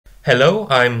Hello,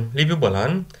 I'm Liviu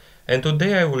Bălan, and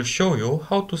today I will show you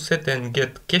how to set and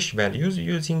get cache values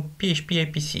using PHP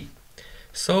APC.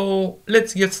 So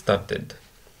let's get started.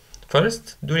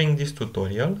 First, during this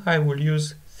tutorial, I will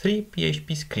use three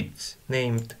PHP scripts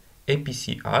named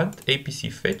APC add,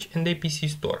 APC fetch, and APC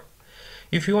store.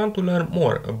 If you want to learn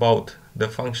more about the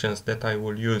functions that I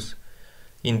will use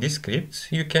in these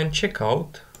scripts, you can check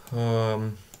out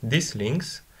these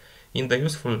links in the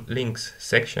useful links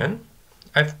section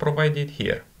I've provided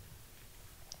here.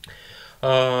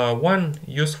 One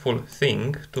useful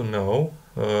thing to know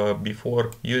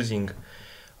before using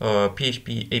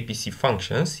PHP APC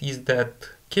functions is that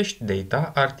cached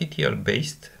data are TTL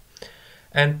based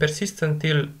and persist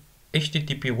until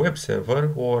HTTP web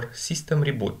server or system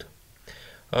reboot.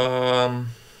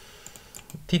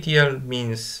 TTL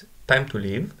means time to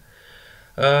live,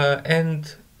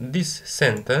 and this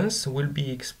sentence will be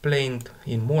explained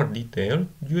in more detail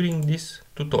during this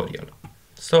tutorial.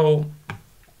 So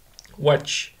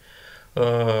watch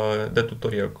the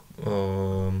tutorial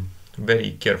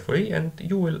very carefully and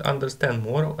you will understand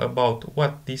more about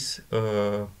what this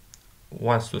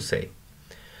wants to say.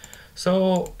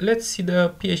 So let's see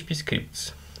the PHP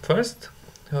scripts. First,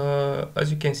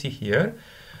 as you can see here,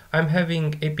 I'm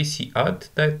having apc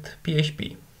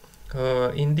add.php.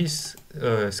 In this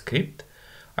script,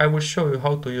 I will show you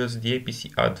how to use the apc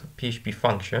add PHP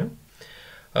function.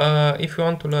 If you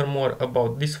want to learn more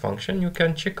about this function, you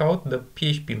can check out the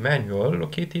PHP manual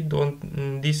located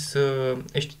on this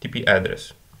HTTP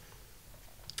address.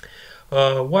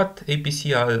 What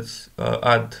apc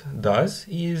add does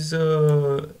is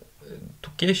to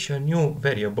cache a new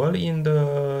variable in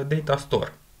the data store.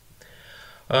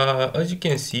 As you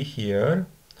can see here,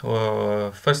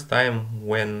 first time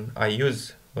when I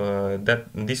use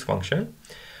this function,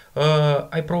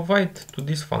 I provide to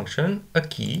this function a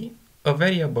key, a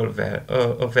variable,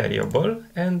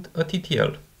 and a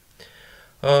TTL.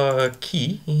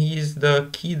 Key is the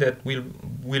key that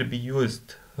will be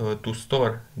used to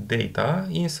store data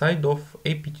inside of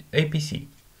APC.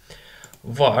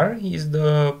 var is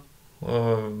the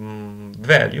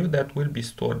value that will be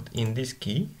stored in this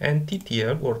key, and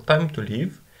TTL, or time to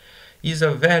live, is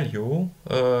a value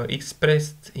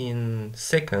expressed in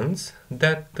seconds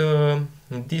that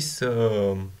this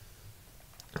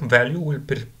value will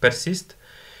persist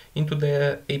into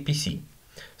the APC.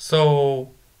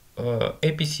 So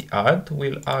APC add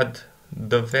will add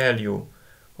the value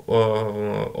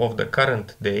of the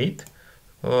current date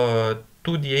to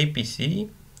the APC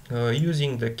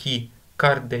using the key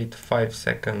card date 5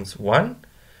 seconds 1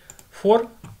 for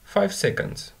 5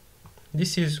 seconds.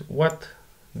 This is what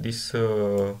this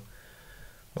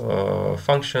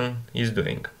function is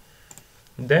doing.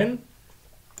 Then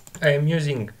I am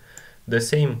using the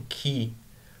same key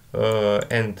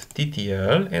and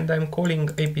TTL, and I'm calling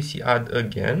apc add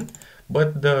again,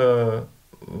 but the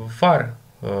var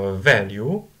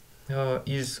value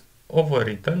is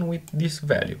overwritten with this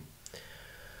value.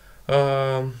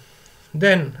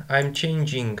 Then I'm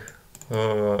changing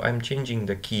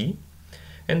the key,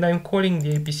 and I'm calling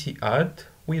the apc add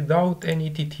without any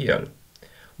TTL.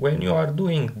 When you are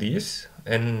doing this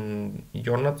and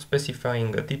you're not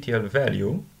specifying a TTL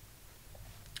value,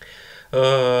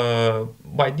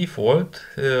 by default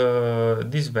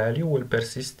this value will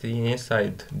persist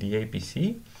inside the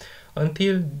APC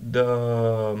until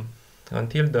the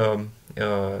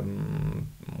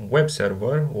web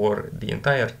server or the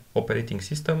entire operating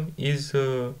system is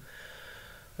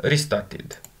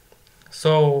restarted.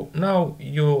 So now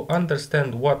you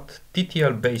understand what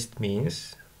TTL based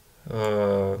means.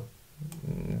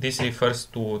 This refers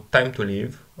to time to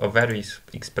live, a value is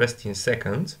expressed in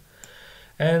seconds,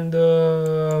 and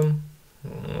the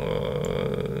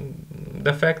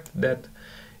fact that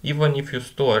even if you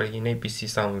store in APC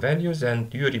some values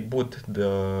and you reboot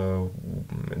the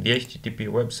HTTP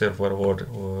web server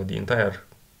or the entire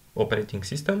operating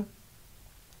system,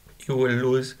 you will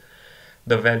lose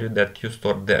the value that you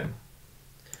stored there.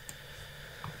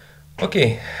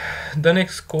 Okay, the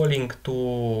next calling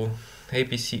to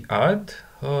apc add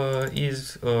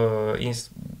is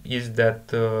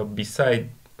that beside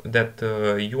that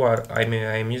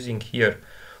I'm using here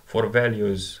for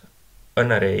values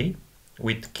an array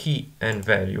with key and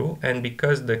value, and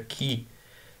because the key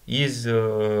is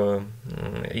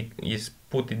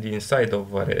put inside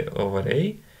of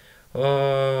array,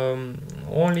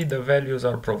 only the values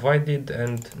are provided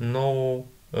and no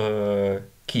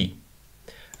key.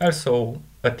 Also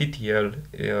a TTL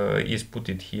is put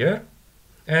here,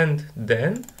 and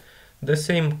then the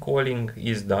same calling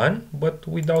is done but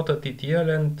without a TTL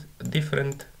and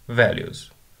different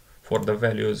values for the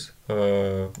values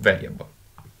variable.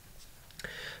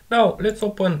 Now let's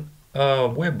open a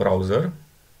web browser,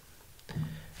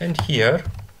 and here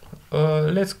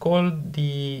let's call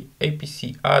the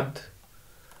APC add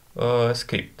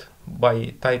script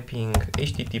by typing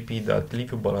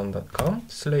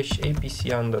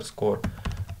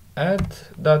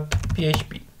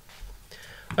http:/apc_add.php.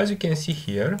 As you can see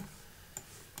here,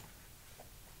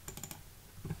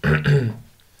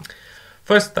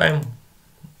 first time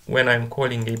when I'm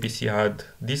calling APC add,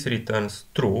 this returns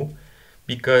true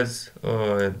because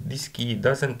this key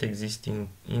doesn't exist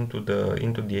into the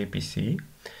APC.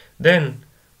 Then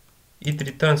it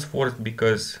returns false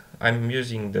because I'm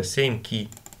using the same key,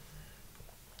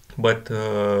 but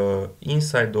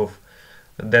inside of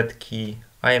that key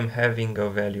I am having a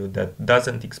value that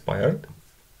doesn't expire,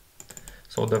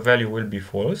 so the value will be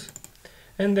false.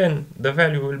 And then the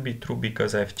value will be true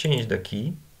because I've changed the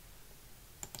key,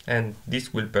 and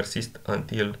this will persist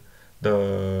until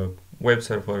the web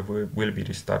server will be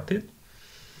restarted.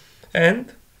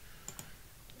 And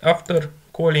after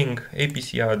calling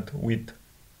APC add with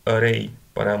array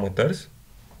parameters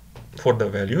for the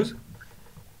values,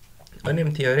 an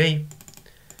empty array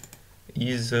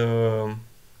is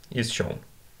shown.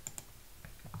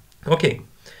 Okay,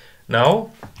 now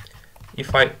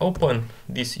if I open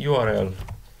this URL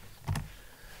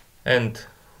and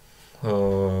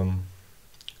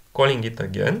calling it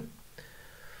again,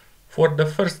 for the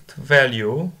first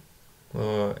value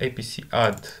APC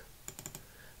add,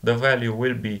 the value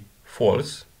will be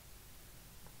false,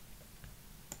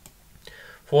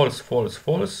 false, false,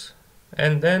 false,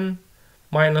 and then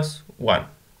 -1.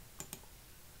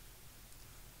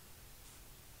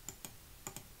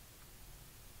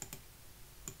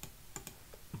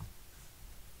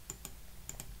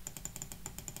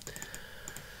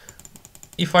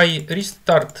 If I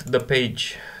restart the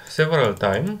page several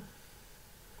times,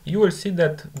 you will see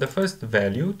that the first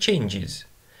value changes.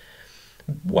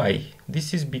 Why?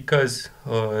 This is because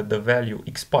the value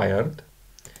expired,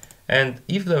 and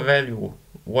if the value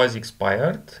was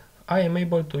expired, I am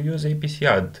able to use APC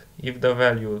add. If the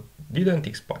value didn't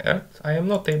expire, I am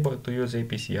not able to use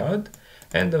APC add,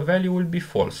 and the value will be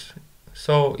false.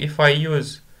 So if I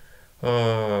use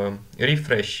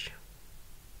refresh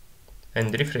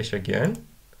and refresh again,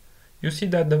 you see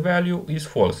that the value is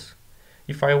false.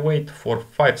 If I wait for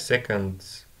 5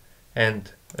 seconds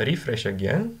and refresh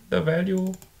again, the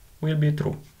value will be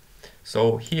true.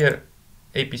 So here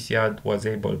APC add was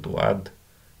able to add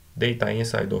data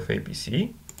inside of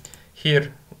APC.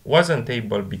 Here wasn't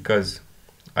able because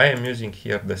I am using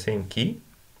here the same key.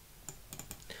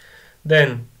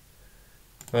 Then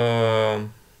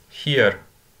here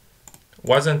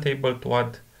wasn't able to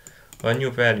add a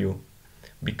new value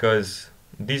because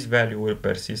this value will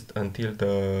persist until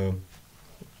the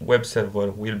web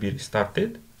server will be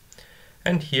restarted.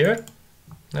 And here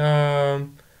the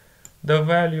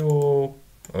value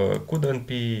couldn't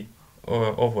be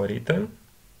overwritten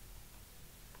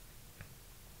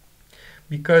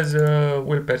because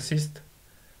will persist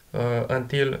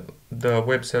until the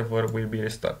web server will be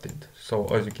restarted. So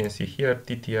as you can see here,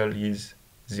 TTL is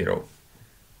 0.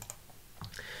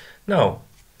 Now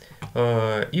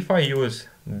if I use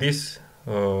this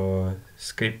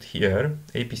script here,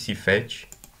 APC fetch,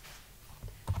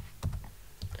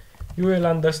 you will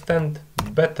understand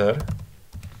better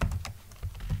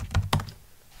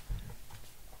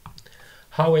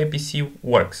how APC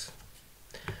works.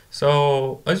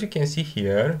 So as you can see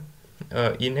here,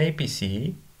 in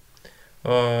APC,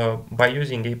 by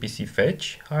using APC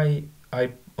fetch, I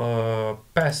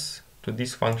pass to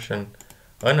this function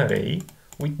an array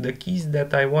with the keys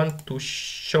that I want to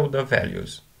show the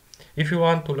values. If you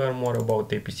want to learn more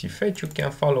about APC fetch, you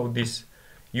can follow this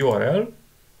URL.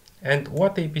 And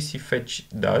what APC fetch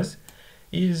does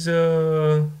is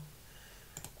to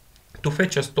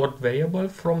fetch a stored variable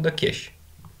from the cache,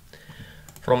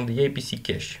 from the APC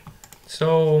cache.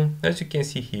 So as you can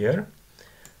see here,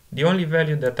 the only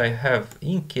value that I have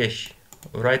in cache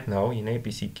right now in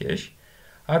APC cache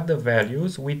are the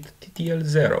values with TTL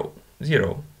 0.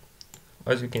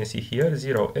 As you can see here,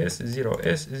 0s,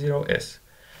 0s, 0s.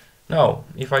 Now,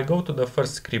 if I go to the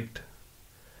first script,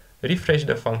 refresh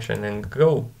the function and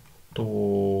go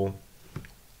to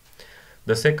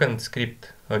the second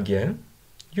script again,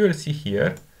 you will see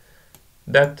here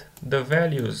that the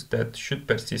values that should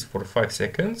persist for 5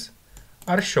 seconds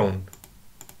are shown.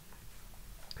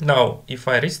 Now, if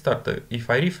I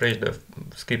refresh the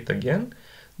script again,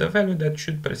 the value that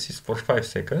should persist for 5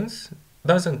 seconds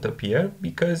doesn't appear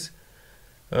because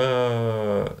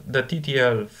the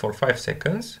TTL for 5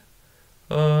 seconds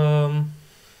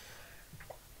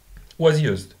was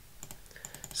used.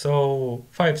 So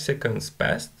 5 seconds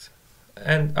passed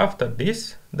and after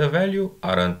this the value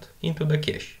aren't into the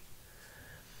cache.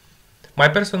 My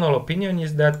personal opinion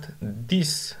is that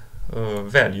these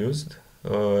values,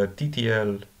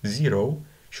 TTL 0,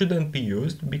 shouldn't be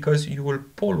used because you will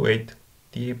pollute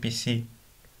the APC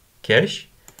cache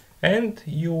and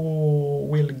you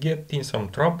will get in some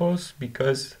troubles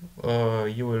because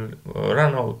you will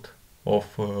run out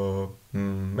of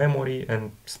memory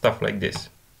and stuff like this.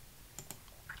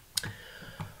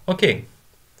 Okay,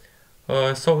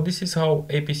 so this is how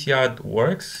APC add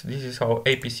works. This is how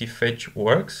APC fetch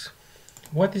works.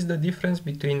 What is the difference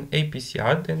between APC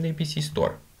add and APC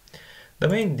store? The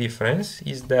main difference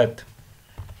is that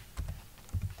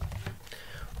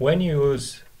when you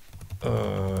use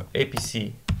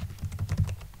APC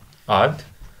add,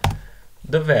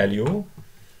 the value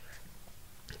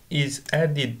is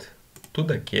added to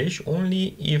the cache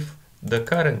only if the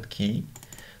current key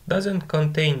doesn't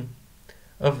contain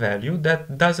a value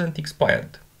that doesn't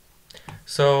expired.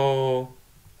 So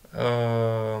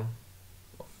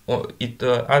it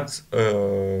adds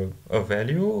a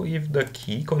value if the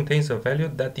key contains a value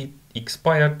that it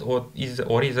expired or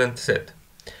isn't set.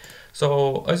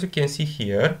 So as you can see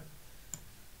here,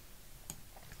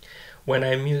 when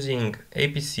I'm using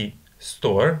APC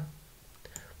store,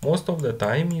 most of the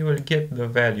time you will get the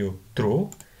value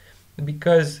true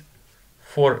because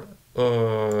for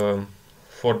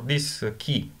this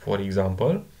key, for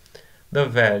example, the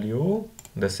value,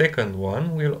 the second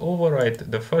one, will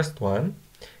overwrite the first one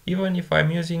even if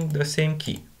I'm using the same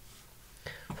key.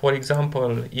 For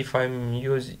example, if I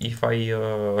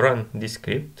run this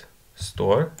script,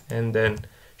 store, and then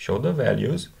show the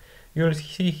values, you'll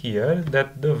see here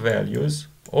that the values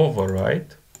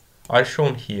overwrite are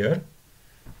shown here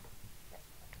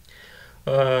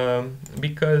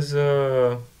because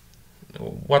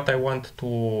what I want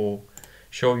to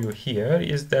show you here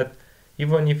is that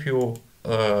even if you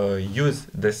use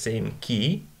the same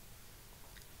key,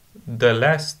 the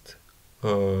last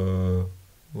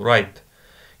write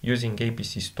using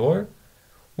APC store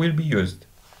will be used.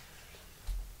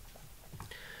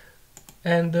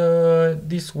 And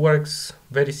this works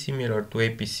very similar to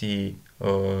APC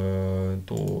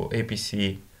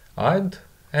add.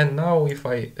 And now if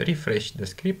I refresh the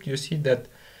script, you see that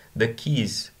the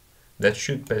keys that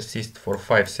should persist for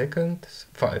 5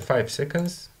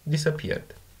 seconds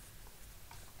disappeared.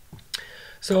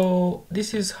 So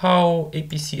this is how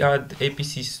APC add,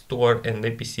 APC store and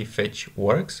APC fetch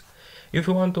works. If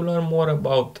you want to learn more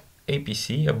about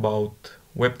APC, about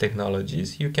web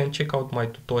technologies, you can check out my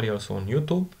tutorials on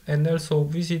YouTube and also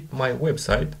visit my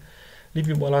website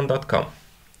livybalan.com.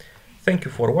 Thank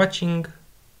you for watching.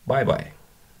 Bye bye.